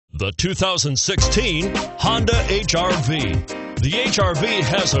The 2016 Honda HR-V. The HR-V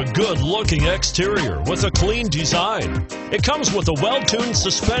has a good-looking exterior with a clean design. It comes with a well-tuned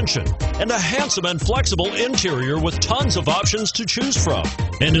suspension and a handsome and flexible interior with tons of options to choose from,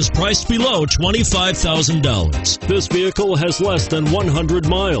 and is priced below $25,000. This vehicle has less than 100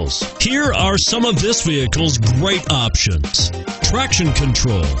 miles. Here are some of this vehicle's great options: traction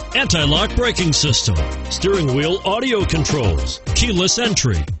control, anti-lock braking system, steering wheel audio controls, keyless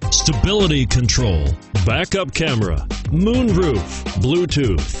entry, stability control, backup camera, moonroof,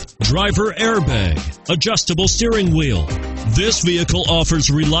 Bluetooth, driver airbag, adjustable steering wheel. This vehicle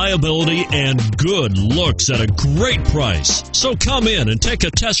offers reliability and good looks at a great price. So come in and take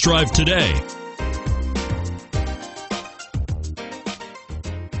a test drive today.